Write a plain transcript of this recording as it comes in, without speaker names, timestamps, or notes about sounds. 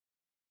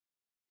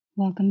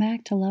Welcome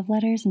back to Love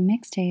Letters and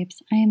Mixtapes.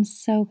 I am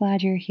so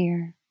glad you're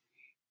here.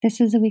 This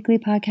is a weekly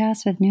podcast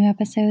with new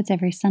episodes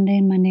every Sunday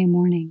and Monday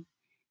morning.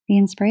 The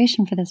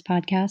inspiration for this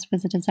podcast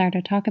was a desire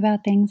to talk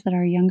about things that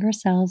our younger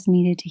selves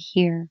needed to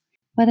hear,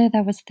 whether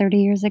that was 30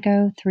 years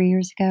ago, 3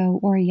 years ago,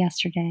 or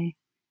yesterday.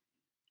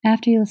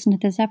 After you listen to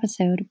this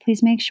episode,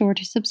 please make sure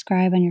to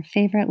subscribe on your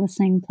favorite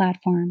listening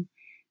platform.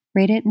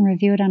 Rate it and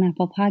review it on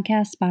Apple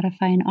Podcasts,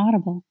 Spotify, and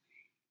Audible.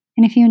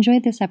 And if you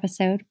enjoyed this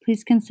episode,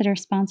 please consider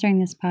sponsoring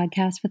this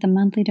podcast with a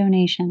monthly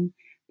donation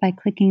by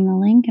clicking the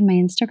link in my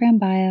Instagram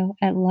bio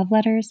at Love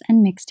Letters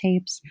and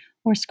Mixtapes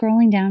or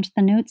scrolling down to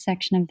the notes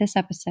section of this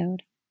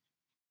episode.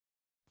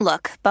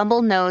 Look,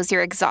 Bumble knows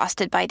you're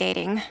exhausted by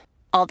dating.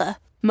 All the,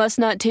 must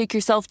not take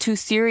yourself too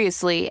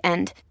seriously,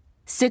 and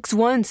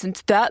 6'1"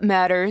 since that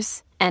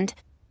matters, and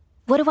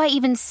what do I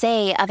even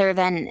say other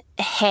than,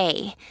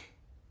 hey?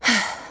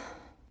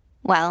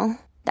 Well,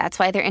 that's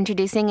why they're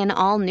introducing an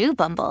all-new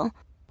Bumble,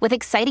 with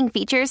exciting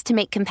features to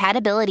make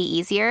compatibility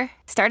easier,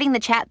 starting the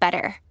chat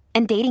better,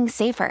 and dating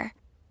safer.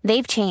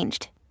 They've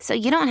changed, so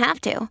you don't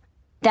have to.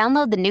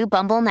 Download the new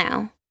Bumble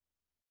now.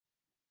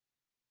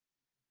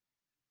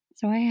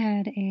 So I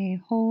had a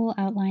whole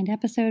outlined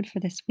episode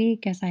for this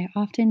week, as I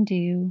often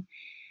do,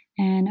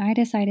 and I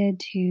decided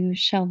to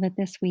shelve it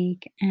this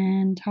week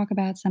and talk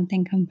about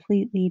something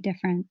completely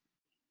different.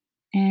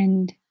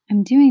 And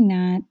I'm doing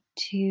that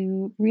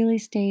to really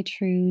stay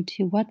true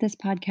to what this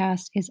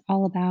podcast is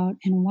all about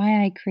and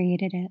why I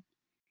created it.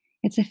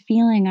 It's a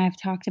feeling I've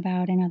talked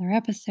about in other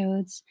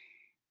episodes,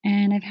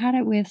 and I've had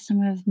it with some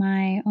of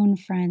my own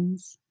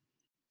friends.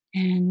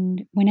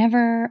 And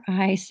whenever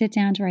I sit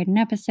down to write an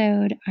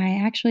episode, I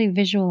actually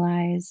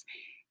visualize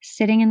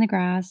sitting in the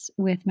grass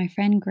with my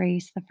friend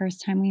Grace the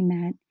first time we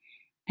met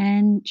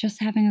and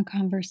just having a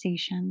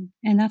conversation.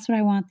 And that's what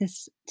I want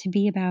this to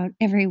be about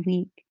every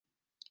week.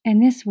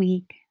 And this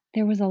week,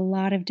 there was a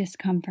lot of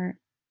discomfort.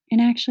 And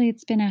actually,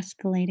 it's been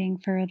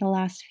escalating for the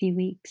last few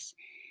weeks.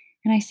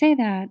 And I say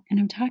that, and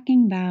I'm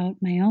talking about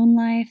my own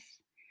life.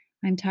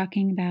 I'm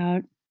talking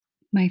about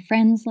my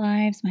friends'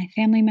 lives, my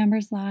family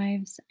members'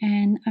 lives,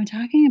 and I'm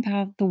talking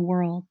about the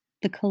world,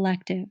 the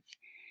collective.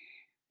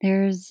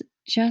 There's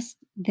just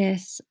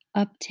this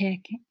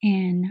uptick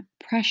in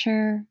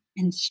pressure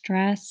and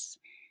stress,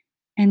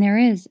 and there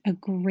is a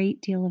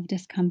great deal of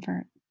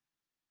discomfort.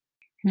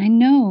 And I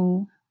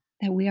know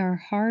that we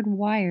are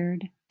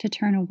hardwired to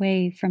turn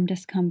away from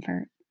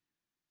discomfort,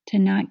 to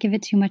not give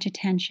it too much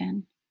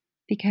attention,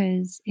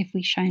 because if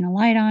we shine a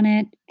light on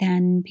it,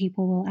 then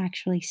people will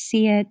actually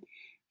see it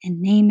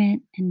and name it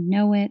and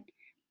know it,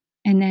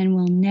 and then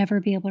we'll never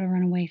be able to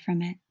run away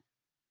from it.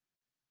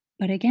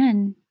 But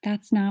again,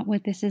 that's not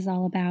what this is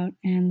all about,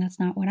 and that's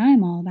not what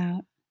I'm all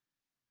about.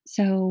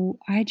 So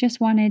I just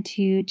wanted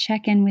to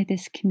check in with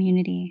this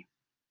community.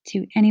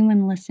 To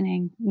anyone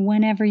listening,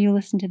 whenever you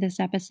listen to this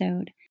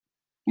episode,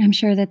 I'm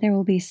sure that there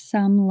will be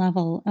some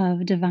level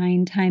of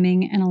divine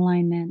timing and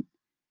alignment.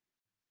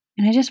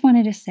 And I just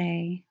wanted to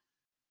say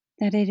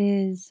that it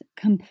is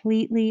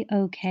completely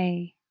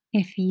okay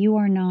if you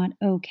are not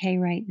okay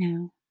right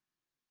now.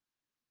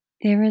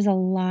 There is a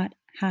lot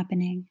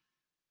happening.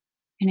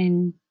 And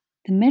in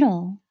the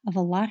middle of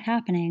a lot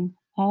happening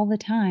all the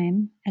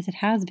time, as it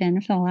has been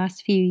for the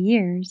last few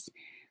years,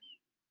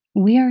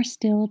 we are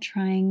still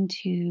trying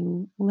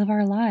to live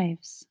our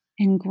lives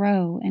and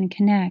grow and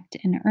connect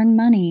and earn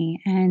money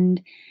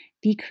and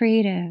be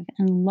creative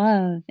and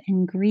love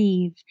and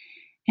grieve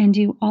and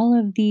do all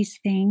of these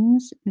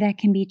things that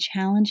can be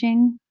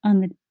challenging on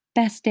the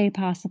best day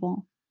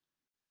possible.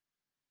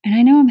 And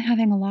I know I'm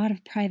having a lot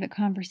of private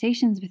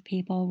conversations with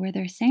people where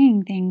they're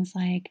saying things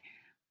like,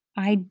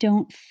 I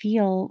don't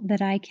feel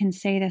that I can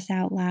say this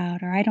out loud,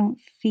 or I don't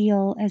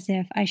feel as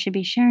if I should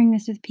be sharing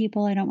this with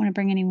people. I don't want to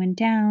bring anyone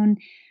down.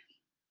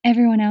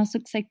 Everyone else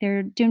looks like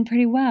they're doing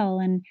pretty well,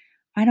 and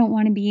I don't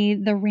want to be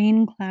the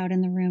rain cloud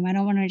in the room. I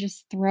don't want to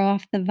just throw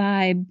off the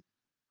vibe.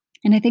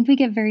 And I think we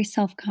get very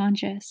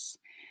self-conscious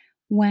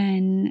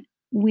when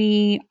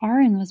we are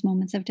in those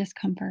moments of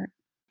discomfort.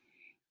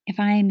 If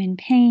I am in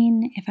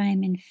pain, if I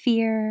am in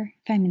fear,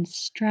 if I'm in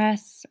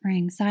stress or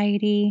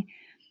anxiety,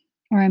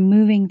 or I'm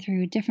moving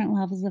through different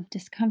levels of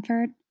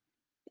discomfort,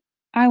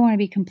 I want to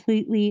be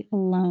completely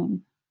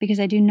alone because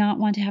I do not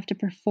want to have to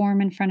perform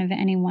in front of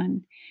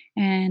anyone.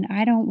 And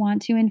I don't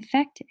want to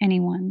infect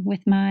anyone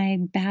with my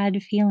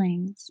bad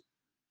feelings.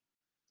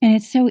 And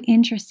it's so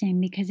interesting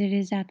because it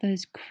is at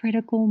those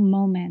critical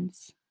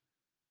moments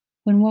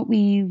when what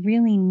we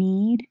really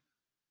need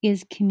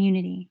is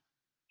community,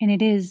 and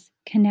it is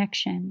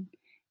connection,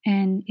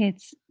 and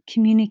it's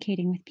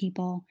communicating with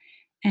people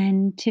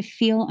and to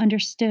feel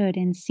understood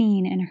and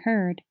seen and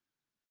heard.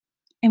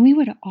 And we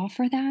would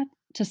offer that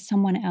to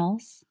someone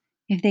else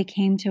if they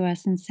came to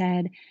us and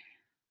said,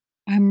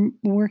 I'm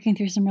working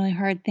through some really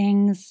hard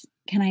things.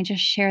 Can I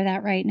just share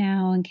that right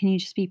now? And can you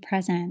just be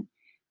present?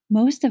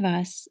 Most of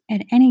us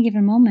at any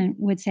given moment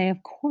would say,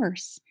 of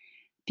course,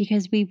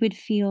 because we would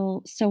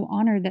feel so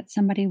honored that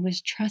somebody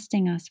was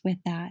trusting us with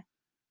that,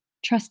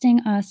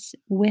 trusting us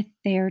with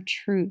their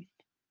truth.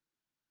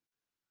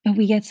 but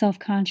we get self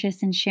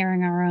conscious in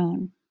sharing our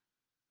own.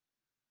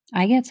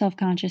 I get self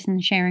conscious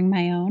in sharing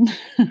my own.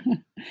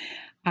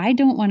 I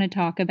don't want to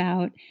talk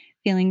about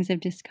feelings of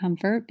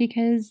discomfort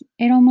because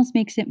it almost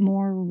makes it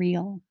more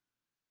real.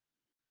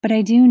 But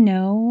I do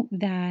know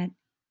that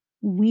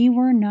we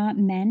were not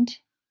meant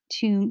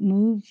to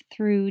move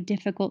through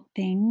difficult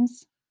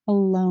things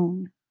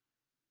alone.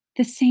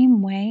 The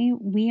same way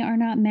we are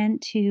not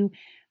meant to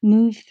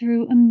move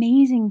through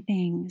amazing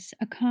things,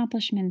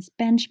 accomplishments,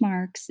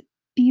 benchmarks,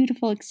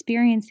 beautiful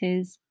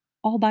experiences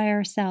all by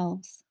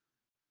ourselves.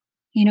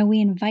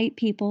 We invite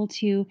people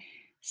to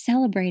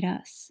celebrate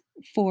us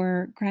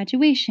for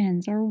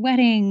graduations or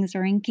weddings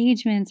or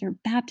engagements or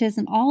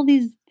baptism, all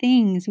these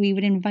things we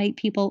would invite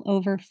people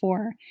over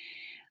for,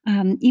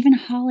 even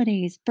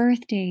holidays,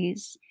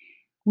 birthdays.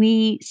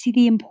 We see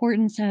the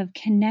importance of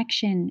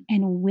connection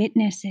and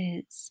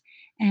witnesses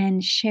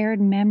and shared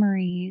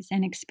memories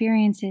and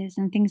experiences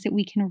and things that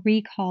we can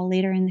recall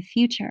later in the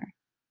future.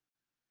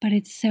 But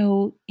it's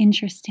so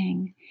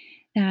interesting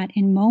that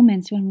in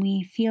moments when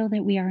we feel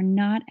that we are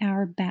not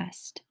our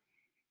best,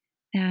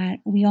 that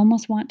we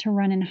almost want to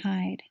run and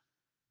hide.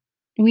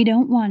 We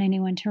don't want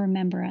anyone to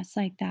remember us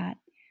like that.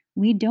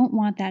 We don't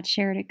want that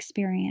shared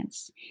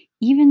experience,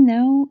 even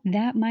though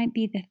that might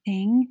be the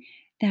thing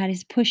that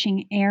is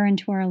pushing air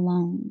into our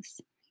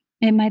lungs.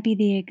 It might be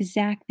the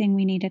exact thing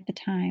we need at the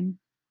time.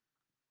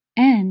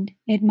 And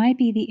it might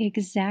be the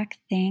exact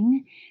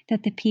thing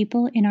that the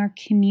people in our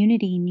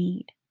community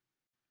need.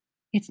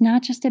 It's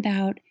not just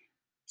about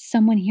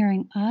someone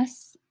hearing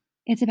us,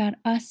 it's about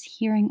us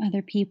hearing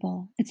other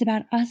people. It's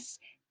about us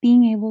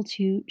being able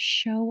to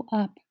show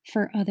up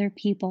for other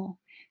people,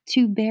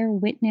 to bear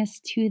witness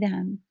to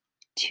them,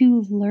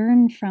 to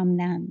learn from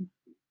them.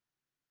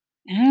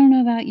 And I don't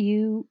know about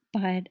you,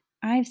 but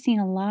I've seen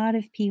a lot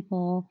of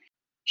people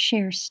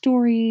share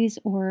stories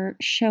or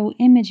show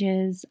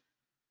images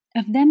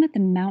of them at the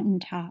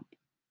mountaintop.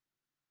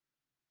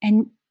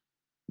 And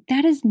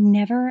that has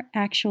never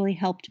actually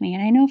helped me.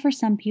 And I know for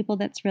some people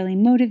that's really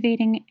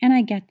motivating, and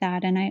I get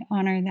that and I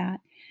honor that.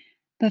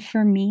 But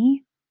for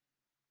me,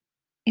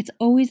 it's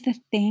always the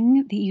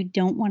thing that you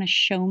don't want to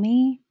show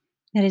me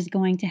that is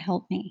going to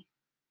help me.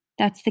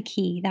 That's the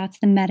key. That's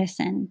the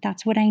medicine.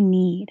 That's what I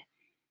need.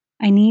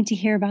 I need to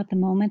hear about the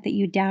moment that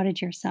you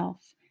doubted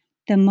yourself,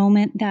 the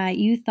moment that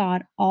you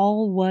thought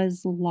all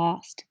was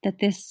lost, that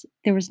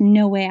there was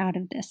no way out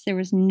of this. There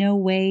was no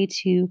way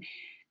to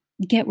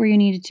get where you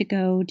needed to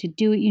go, to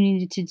do what you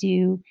needed to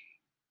do,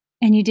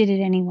 and you did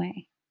it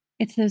anyway.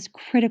 It's those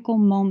critical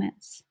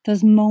moments,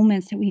 those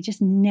moments that we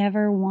just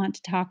never want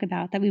to talk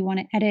about, that we want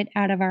to edit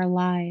out of our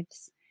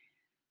lives.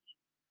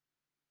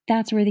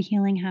 That's where the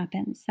healing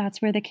happens.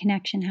 That's where the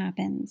connection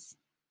happens.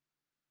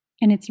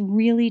 And it's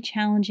really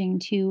challenging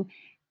to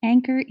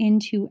anchor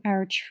into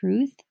our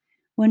truth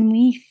when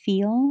we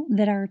feel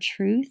that our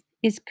truth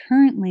is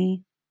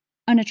currently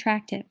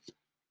unattractive.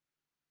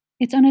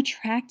 It's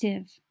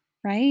unattractive,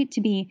 right? To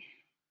be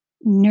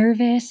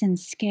nervous and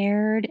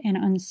scared and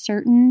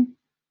uncertain.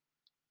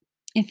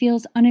 It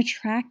feels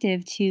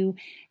unattractive to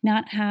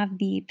not have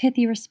the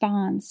pithy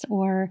response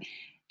or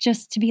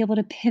just to be able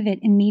to pivot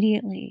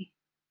immediately.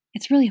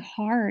 It's really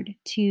hard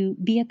to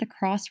be at the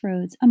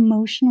crossroads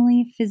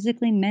emotionally,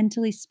 physically,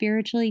 mentally,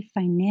 spiritually,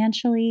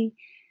 financially,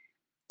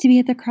 to be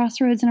at the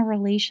crossroads in a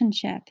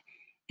relationship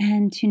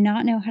and to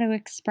not know how to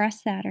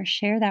express that or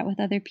share that with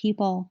other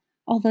people,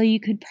 although you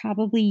could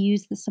probably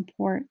use the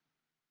support.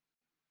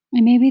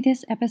 And maybe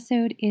this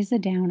episode is a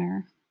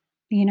downer,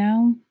 you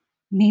know?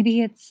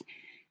 Maybe it's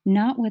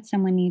not what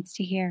someone needs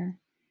to hear.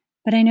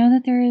 But I know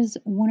that there is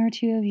one or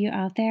two of you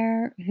out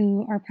there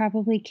who are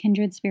probably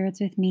kindred spirits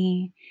with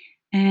me.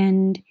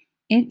 And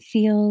it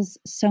feels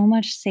so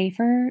much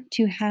safer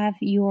to have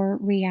your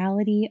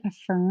reality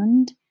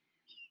affirmed.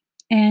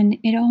 And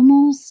it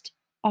almost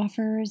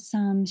offers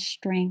some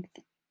strength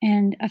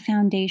and a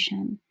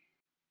foundation.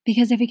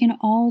 Because if we can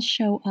all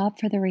show up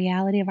for the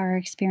reality of our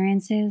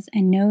experiences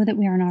and know that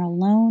we are not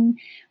alone,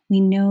 we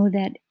know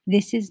that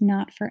this is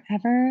not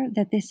forever,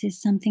 that this is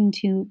something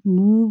to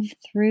move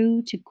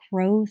through, to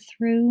grow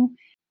through,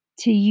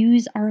 to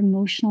use our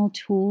emotional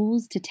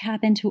tools to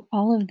tap into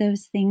all of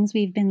those things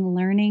we've been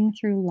learning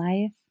through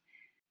life.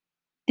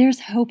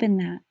 There's hope in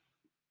that.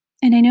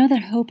 And I know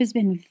that hope has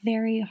been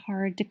very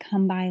hard to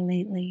come by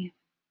lately.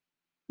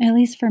 At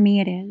least for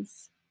me, it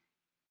is.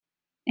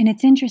 And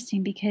it's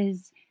interesting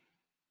because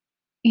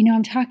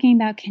I'm talking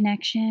about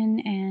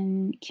connection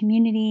and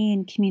community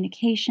and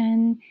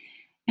communication.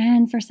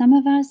 And for some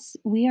of us,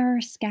 we are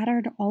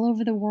scattered all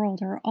over the world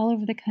or all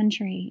over the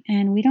country,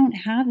 and we don't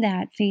have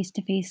that face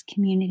to face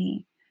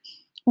community.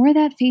 Or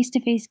that face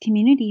to face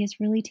community has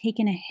really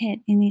taken a hit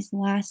in these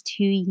last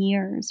 2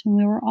 years when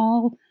we were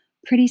all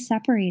pretty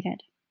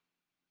separated.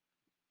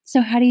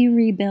 So, how do you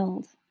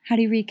rebuild? How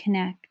do you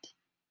reconnect?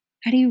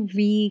 How do you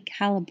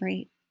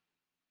recalibrate?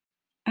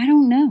 I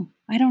don't know.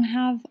 I don't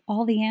have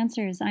all the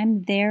answers.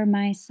 I'm there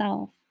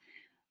myself.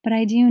 But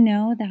I do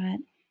know that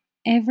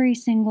every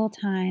single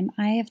time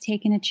I have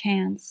taken a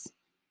chance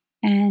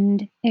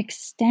and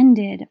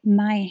extended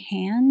my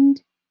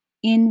hand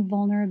in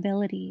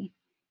vulnerability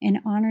and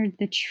honored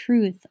the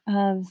truth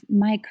of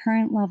my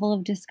current level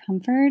of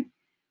discomfort,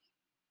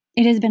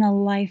 it has been a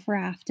life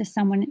raft to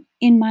someone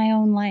in my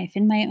own life,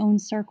 in my own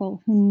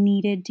circle who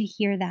needed to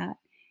hear that.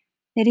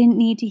 They didn't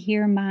need to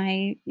hear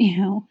my,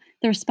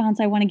 the response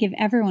I want to give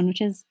everyone,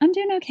 which is, I'm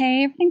doing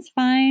okay, everything's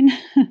fine.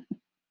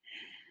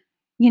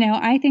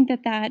 I think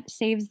that that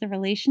saves the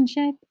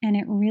relationship and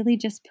it really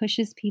just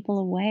pushes people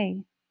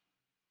away.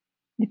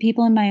 The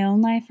people in my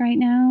own life right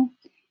now,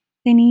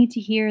 they need to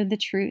hear the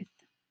truth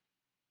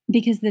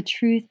because the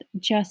truth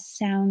just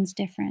sounds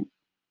different.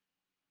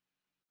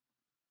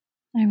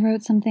 I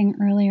wrote something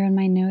earlier in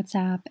my notes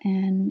app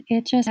and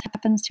it just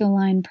happens to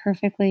align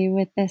perfectly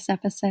with this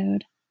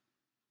episode.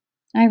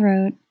 I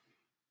wrote,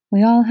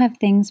 "We all have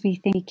things we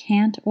think we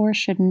can't or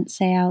shouldn't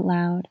say out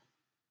loud,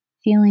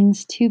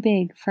 feelings too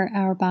big for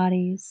our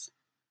bodies.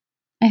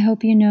 I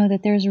hope you know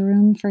that there's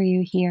room for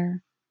you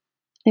here.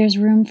 There's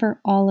room for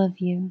all of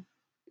you.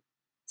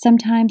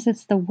 Sometimes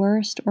it's the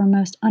worst or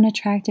most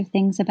unattractive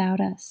things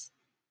about us,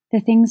 the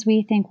things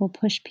we think will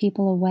push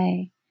people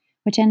away,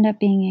 which end up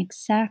being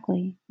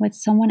exactly what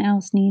someone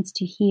else needs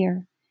to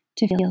hear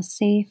to feel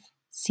safe,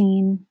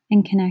 seen,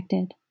 and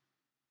connected.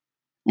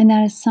 And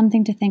that is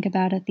something to think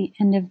about at the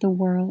end of the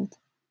world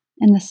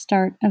and the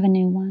start of a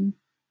new one."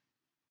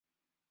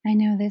 I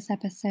know this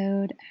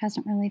episode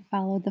hasn't really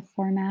followed the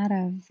format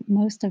of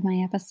most of my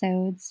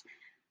episodes,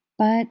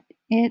 but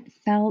it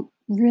felt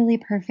really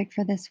perfect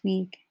for this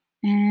week.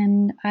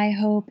 And I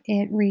hope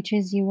it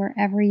reaches you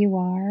wherever you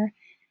are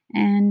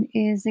and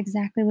is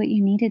exactly what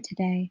you needed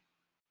today.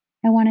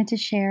 I wanted to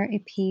share a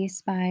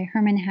piece by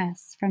Hermann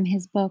Hesse from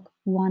his book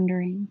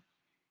Wandering,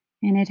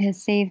 and it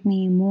has saved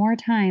me more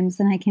times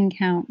than I can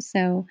count,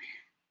 so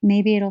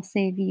maybe it'll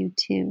save you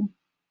too.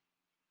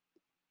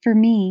 For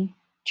me,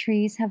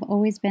 trees have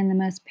always been the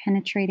most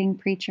penetrating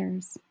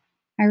creatures.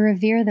 I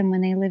revere them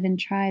when they live in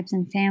tribes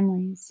and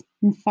families,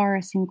 in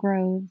forests and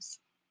groves.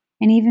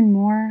 And even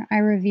more, I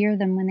revere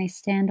them when they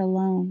stand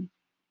alone.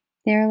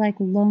 They are like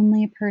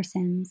lonely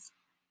persons,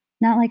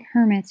 not like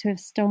hermits who have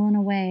stolen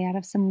away out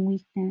of some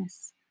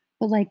weakness,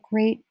 but like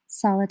great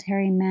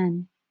solitary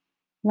men,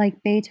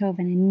 like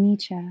Beethoven and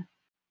Nietzsche.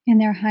 In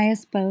their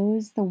highest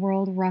boughs, the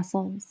world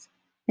rustles.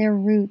 Their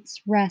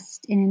roots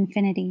rest in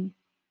infinity,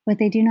 but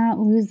they do not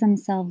lose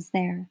themselves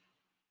there.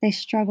 They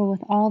struggle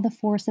with all the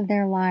force of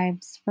their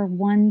lives for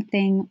one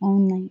thing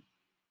only: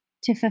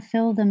 to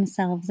fulfill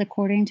themselves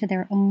according to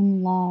their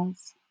own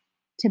laws,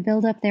 to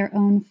build up their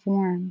own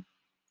form,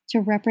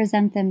 to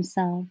represent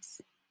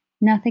themselves.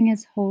 Nothing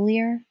is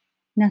holier,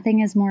 nothing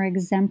is more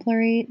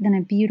exemplary than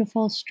a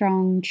beautiful,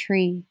 strong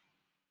tree.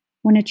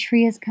 When a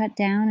tree is cut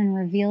down and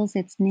reveals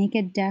its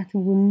naked death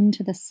wound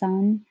to the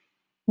sun,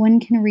 one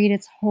can read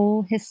its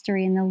whole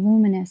history in the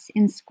luminous,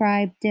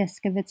 inscribed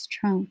disk of its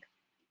trunk,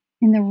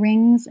 in the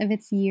rings of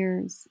its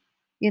years,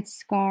 its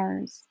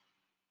scars,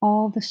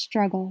 all the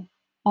struggle,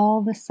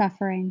 all the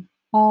suffering,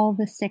 all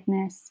the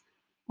sickness,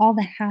 all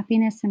the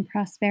happiness and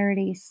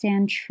prosperity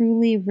stand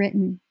truly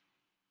written.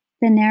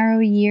 The narrow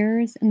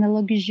years and the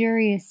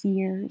luxurious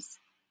years,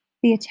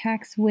 the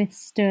attacks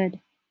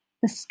withstood,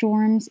 the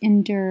storms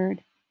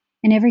endured,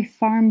 and every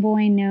farm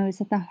boy knows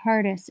that the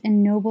hardest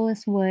and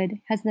noblest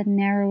wood has the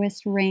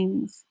narrowest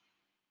rings,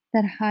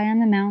 that high on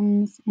the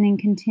mountains and in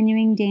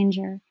continuing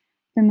danger,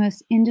 the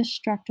most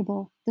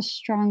indestructible, the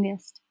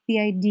strongest, the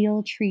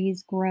ideal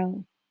trees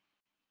grow.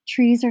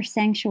 Trees are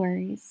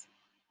sanctuaries.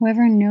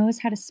 Whoever knows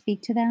how to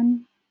speak to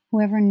them,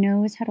 whoever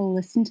knows how to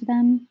listen to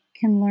them,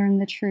 can learn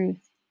the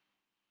truth.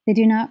 They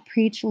do not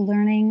preach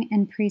learning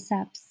and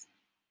precepts.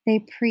 They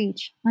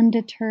preach,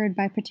 undeterred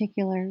by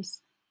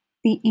particulars,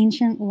 the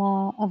ancient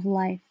law of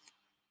life.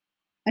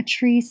 A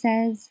tree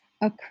says,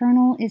 "A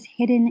kernel is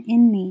hidden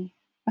in me,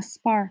 a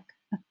spark,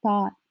 a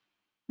thought.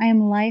 I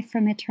am life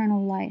from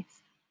eternal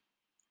life.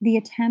 The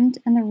attempt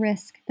and the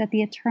risk that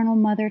the eternal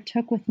mother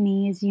took with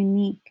me is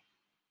unique.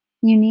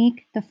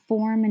 Unique the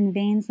form and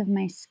veins of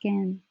my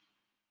skin.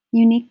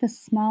 Unique the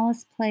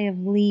smallest play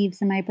of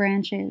leaves in my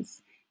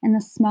branches and the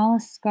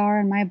smallest scar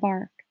in my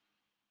bark.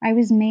 I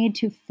was made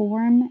to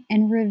form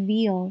and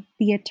reveal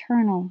the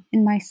eternal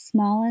in my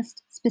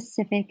smallest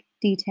specific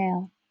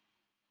detail."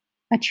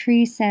 A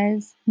tree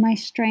says, "My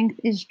strength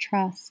is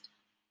trust.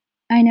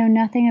 I know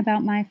nothing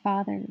about my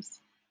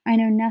fathers. I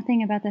know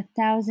nothing about the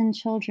 1,000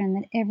 children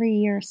that every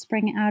year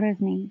spring out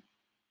of me.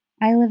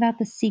 I live out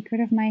the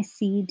secret of my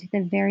seed to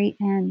the very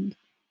end,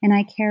 and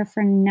I care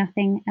for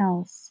nothing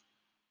else.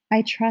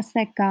 I trust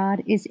that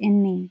God is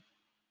in me.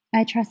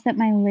 I trust that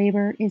my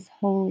labor is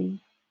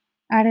holy.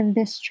 Out of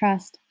this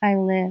trust I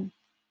live."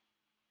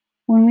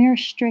 When we are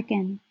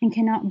stricken and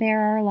cannot bear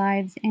our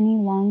lives any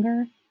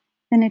longer,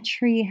 then a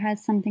tree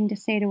has something to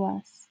say to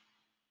us.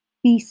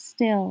 Be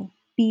still,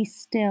 be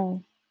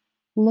still.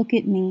 Look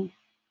at me.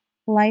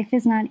 Life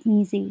is not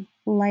easy.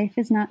 Life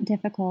is not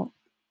difficult.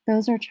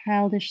 Those are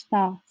childish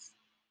thoughts.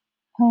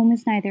 Home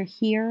is neither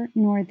here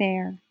nor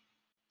there.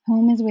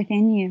 Home is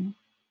within you,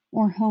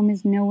 or home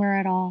is nowhere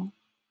at all.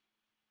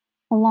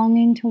 A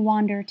longing to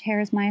wander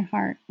tears my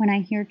heart when I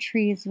hear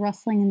trees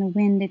rustling in the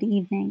wind at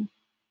evening.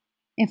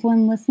 If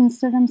one listens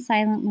to them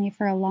silently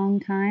for a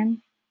long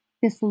time,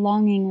 this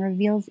longing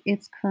reveals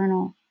its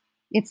kernel,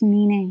 its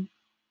meaning.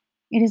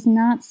 It is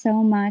not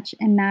so much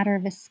a matter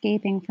of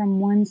escaping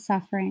from one's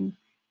suffering,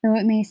 though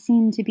it may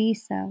seem to be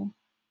so.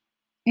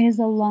 It is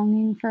a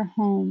longing for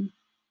home,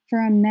 for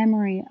a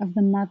memory of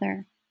the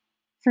mother,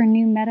 for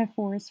new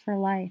metaphors for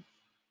life.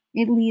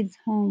 It leads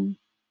home.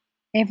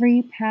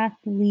 Every path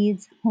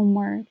leads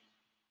homeward.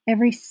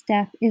 Every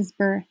step is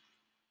birth.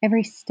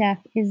 Every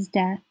step is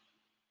death.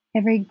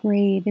 Every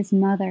grave is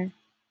mother.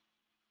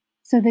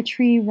 So the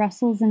tree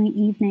rustles in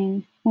the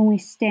evening when we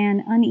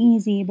stand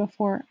uneasy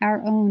before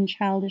our own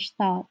childish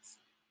thoughts.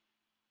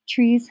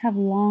 Trees have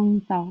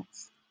long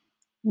thoughts,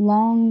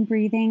 long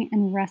breathing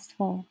and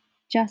restful,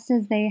 just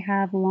as they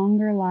have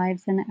longer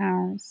lives than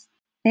ours.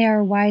 They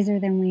are wiser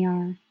than we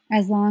are,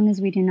 as long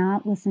as we do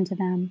not listen to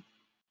them.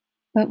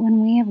 But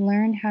when we have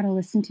learned how to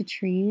listen to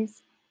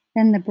trees,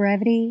 then the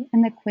brevity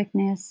and the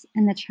quickness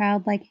and the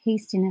childlike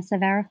hastiness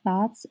of our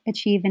thoughts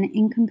achieve an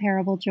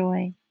incomparable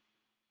joy.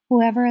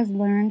 Whoever has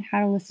learned how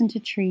to listen to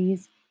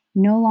trees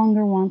no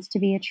longer wants to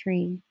be a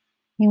tree.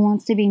 He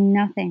wants to be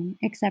nothing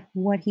except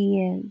what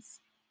he is.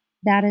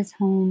 That is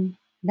home.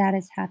 That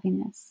is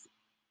happiness.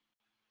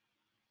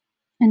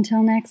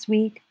 Until next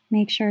week,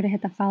 make sure to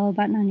hit the follow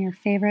button on your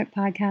favorite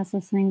podcast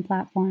listening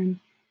platform.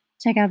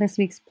 Check out this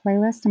week's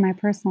playlist on my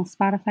personal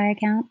Spotify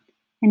account,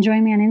 and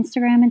join me on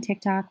Instagram and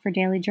TikTok for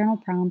daily journal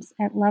prompts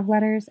at Love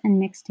Letters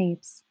and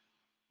Mixtapes.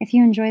 If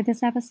you enjoyed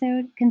this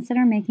episode,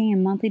 consider making a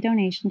monthly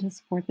donation to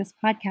support this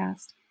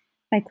podcast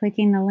by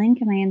clicking the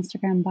link in my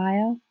Instagram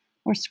bio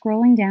or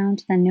scrolling down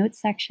to the notes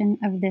section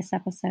of this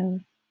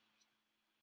episode.